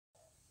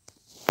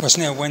Well, it's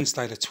now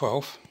Wednesday the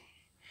 12th,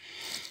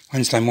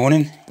 Wednesday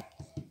morning.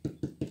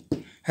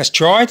 That's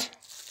dried.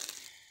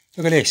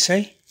 Look at this,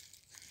 see?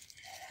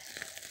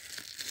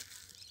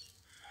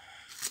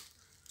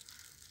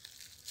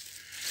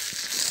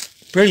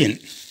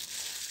 Brilliant.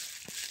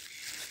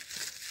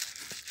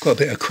 Got a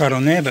bit of crud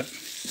on there, but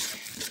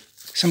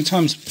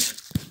sometimes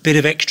a bit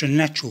of extra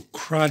natural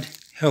crud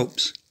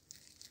helps.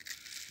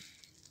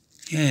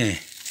 Yeah,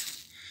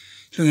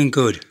 looking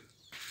good.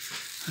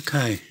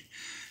 Okay,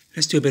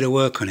 let's do a bit of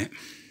work on it.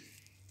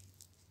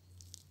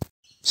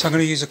 So I'm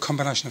going to use a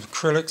combination of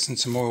acrylics and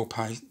some oil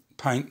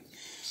paint.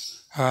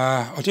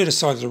 I'll do the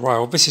side of the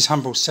rail. This is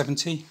Humbrol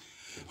 70.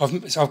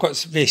 I've got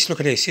this. Look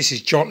at this. This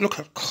is God. Look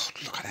at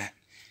that.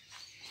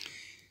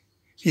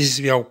 This is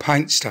the old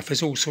paint stuff.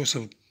 There's all sorts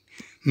of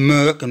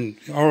murk and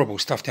horrible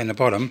stuff down the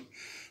bottom.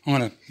 I'm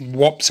going to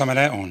whop some of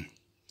that on.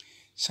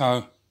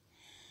 So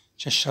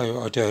just show you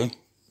what I do.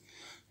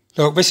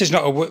 Look, this is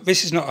not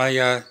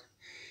a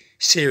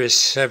Series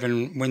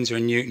 7 Winsor &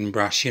 Newton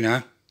brush. You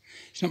know,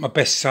 it's not my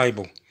best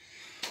sable.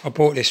 I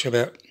bought this for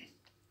about.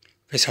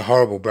 It's a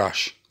horrible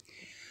brush,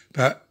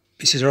 but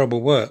this is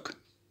horrible work.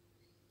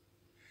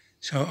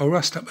 So I'll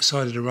rust up the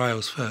side of the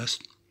rails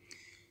first,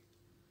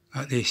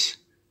 like this.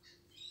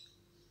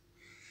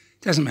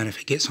 Doesn't matter if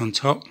it gets on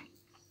top.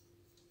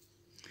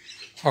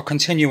 I'll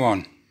continue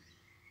on.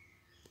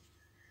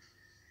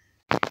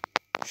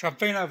 So I've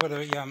been over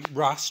the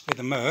rust with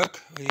the murk.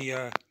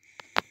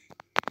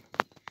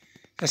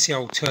 That's the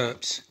old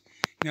Terps.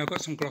 Now I've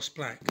got some gloss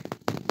black.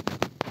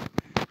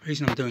 The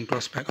reason I'm doing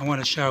gloss black, I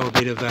want to show a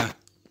bit of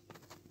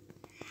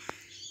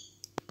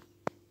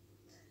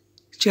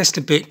just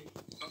a bit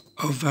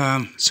of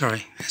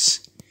sorry,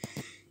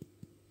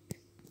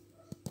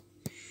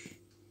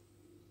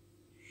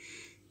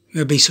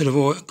 there'll be sort of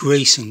all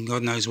grease and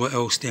God knows what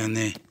else down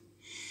there.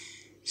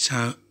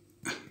 So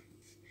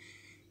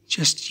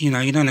just, you know,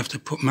 you don't have to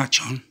put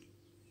much on.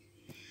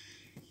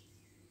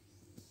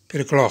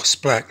 Bit of gloss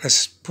black.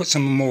 Let's put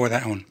some more of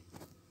that on.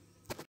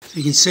 So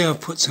you can see I've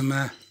put some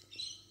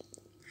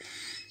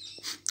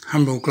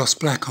Humbrol gloss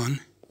black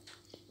on.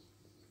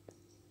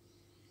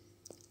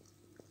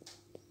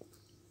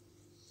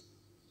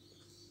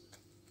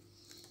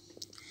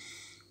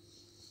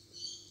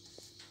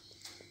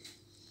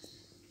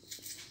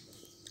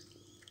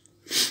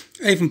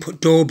 I even put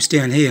daubs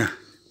down here.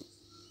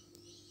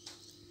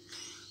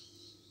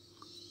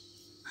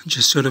 And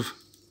just sort of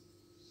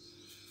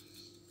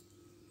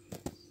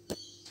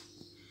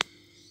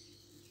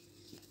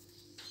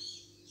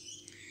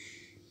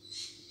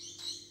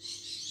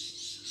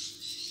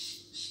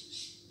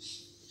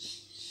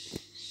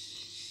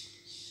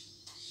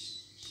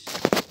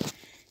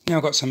now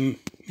I've got some,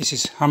 this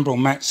is Humbrol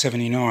Matte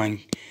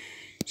 79,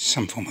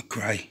 some form of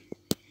grey.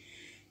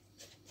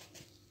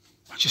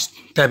 I just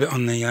dab it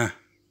on the,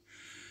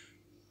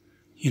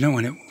 you don't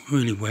want it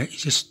really wet, you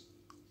just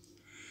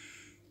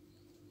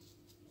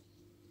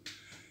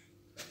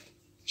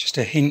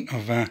a hint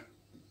of I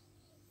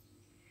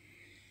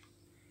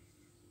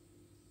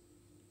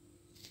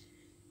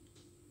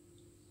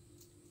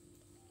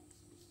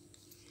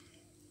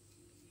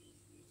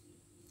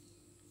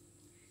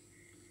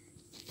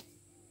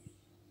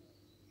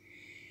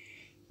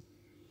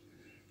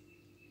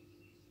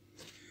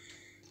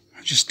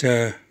just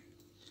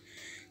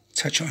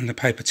touch it on the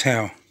paper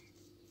towel.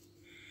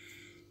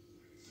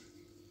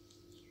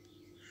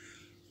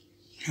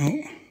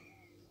 Oh.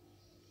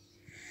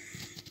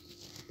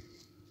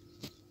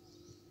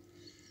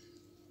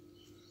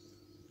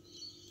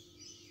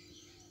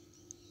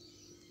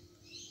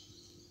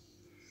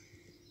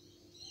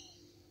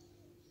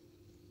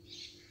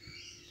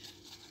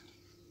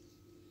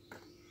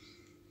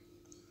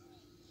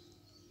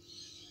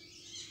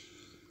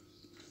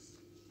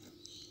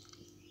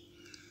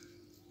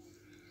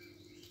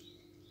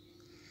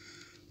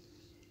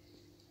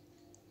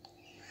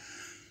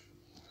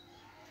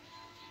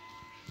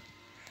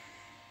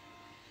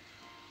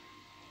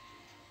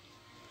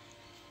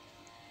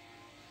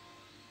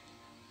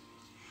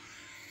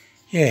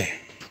 Yeah,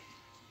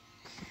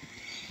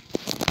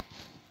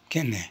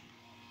 getting there.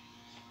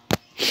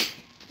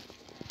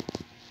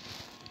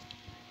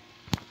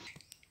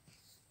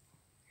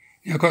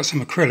 Now I've got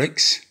some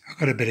acrylics. I've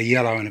got a bit of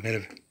yellow and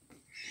I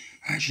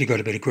actually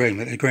got a bit of green,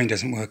 but the green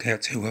doesn't work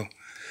out too well.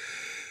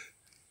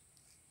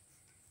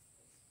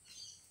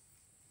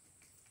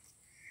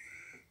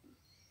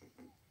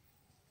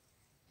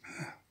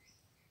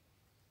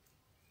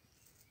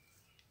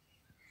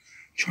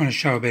 Trying to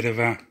show a bit of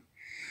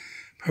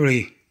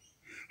probably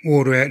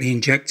water out the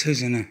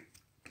injectors and a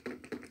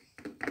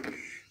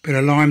bit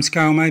of lime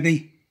scale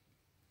maybe.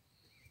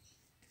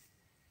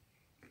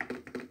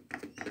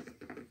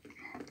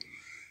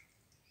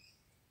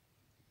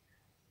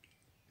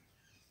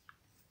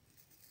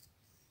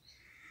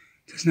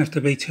 Doesn't have to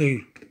be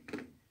too.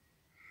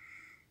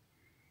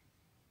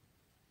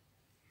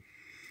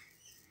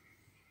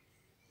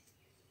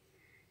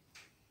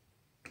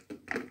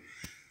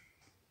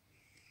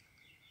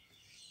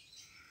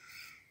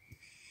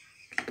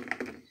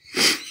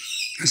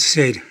 As I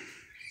said,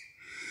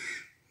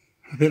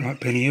 A bit like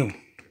Benny Hill.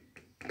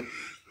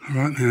 I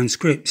write my own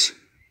scripts.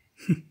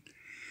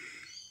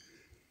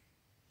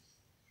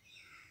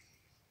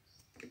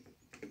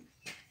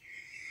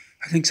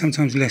 I think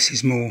sometimes less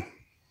is more.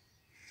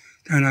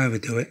 Don't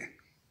overdo it.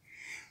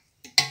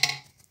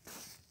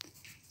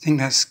 I think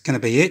that's going to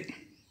be it.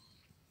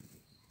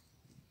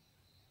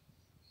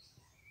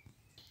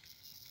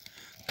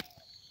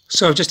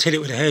 So I've just hit it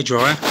with a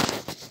hairdryer.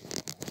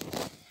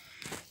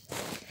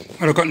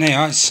 What I've got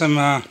now is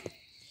some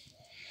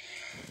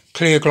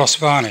clear gloss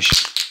varnish.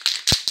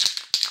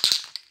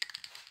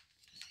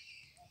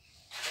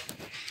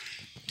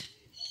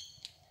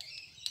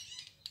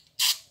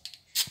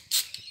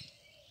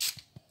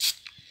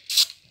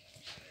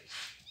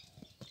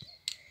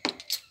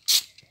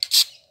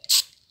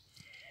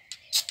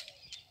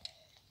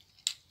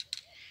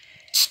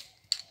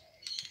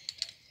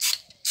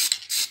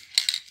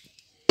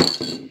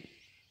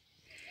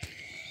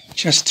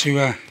 Just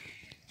to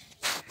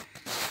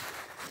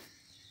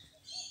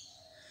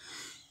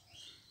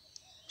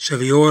show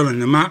the oil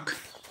and the muck.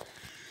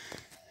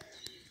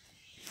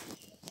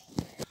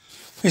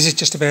 This is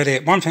just about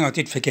it. One thing I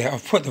did forget,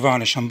 I've put the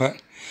varnish on,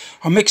 but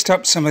I mixed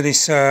up some of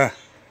this what's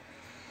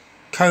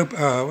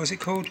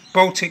it called?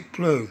 Baltic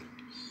Blue.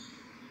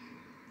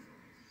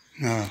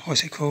 No,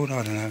 what's it called?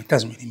 I don't know. It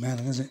doesn't really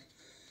matter, does it?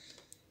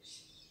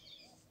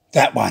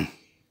 That one.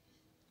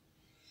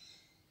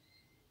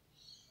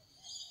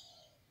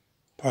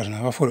 I don't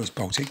know, I thought it was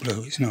Baltic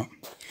Blue, it's not.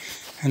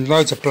 And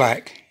loads of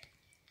black.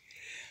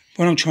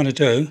 What I'm trying to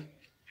do,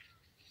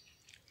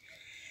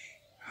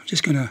 I'm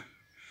just going to,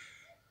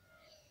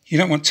 you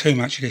don't want too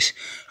much of this.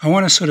 I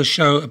want to sort of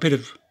show a bit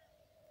of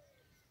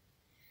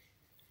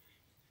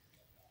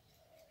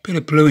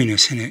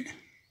bluiness in it.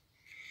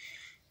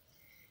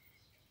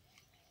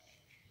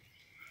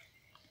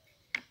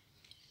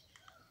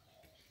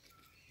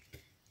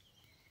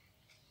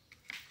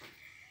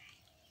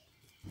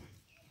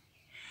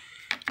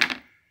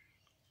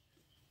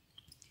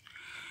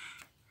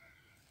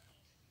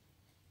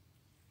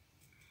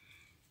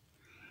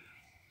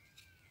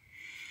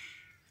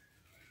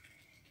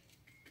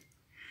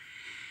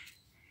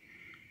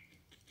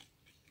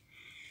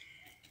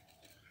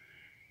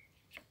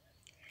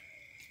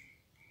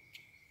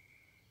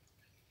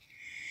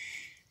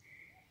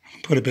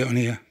 Put a bit on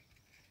here,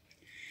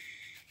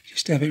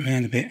 just dab it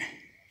around a bit.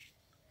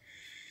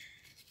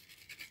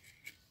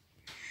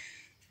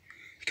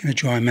 It's going to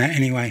dry matte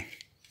anyway.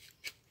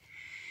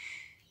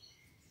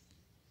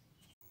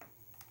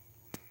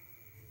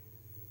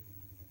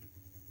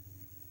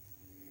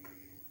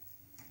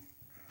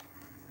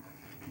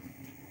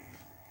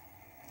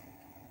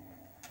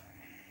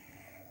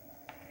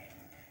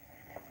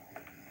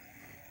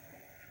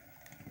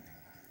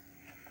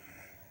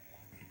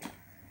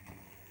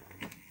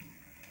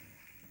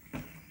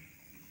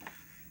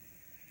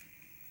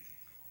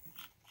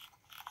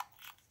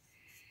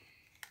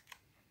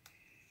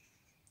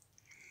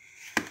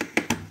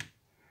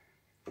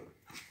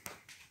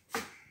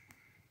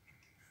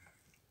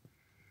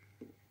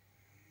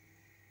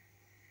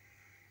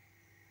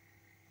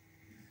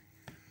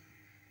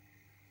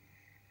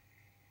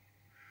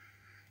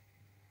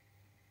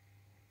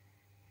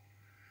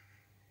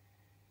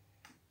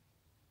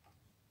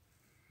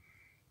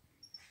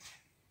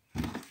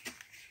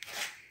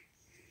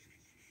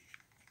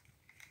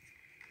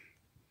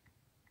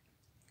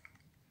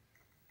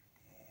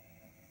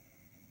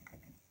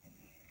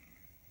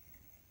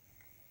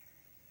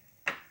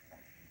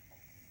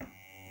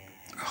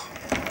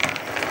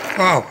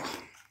 Wow,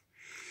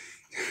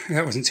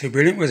 that wasn't too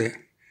brilliant, was it?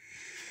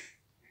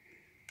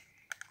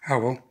 Oh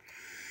well,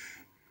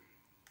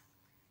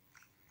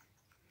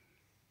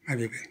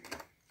 maybe a bit.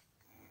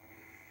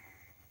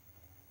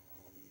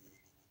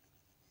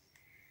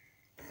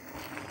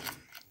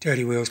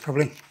 Dirty wheels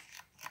probably.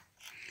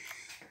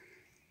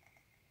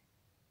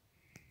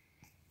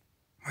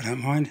 I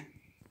don't mind.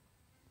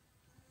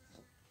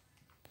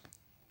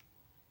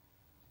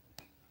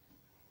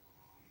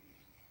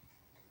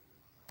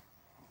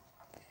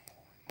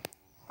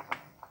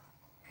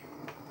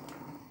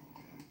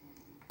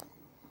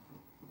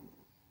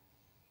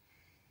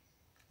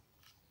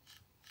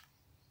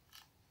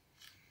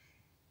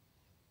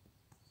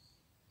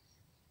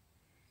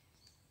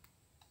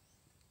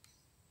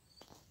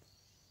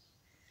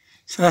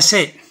 So that's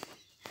it.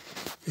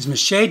 There's my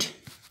shed.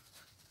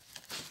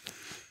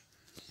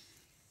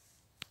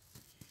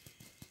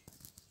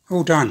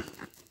 All done.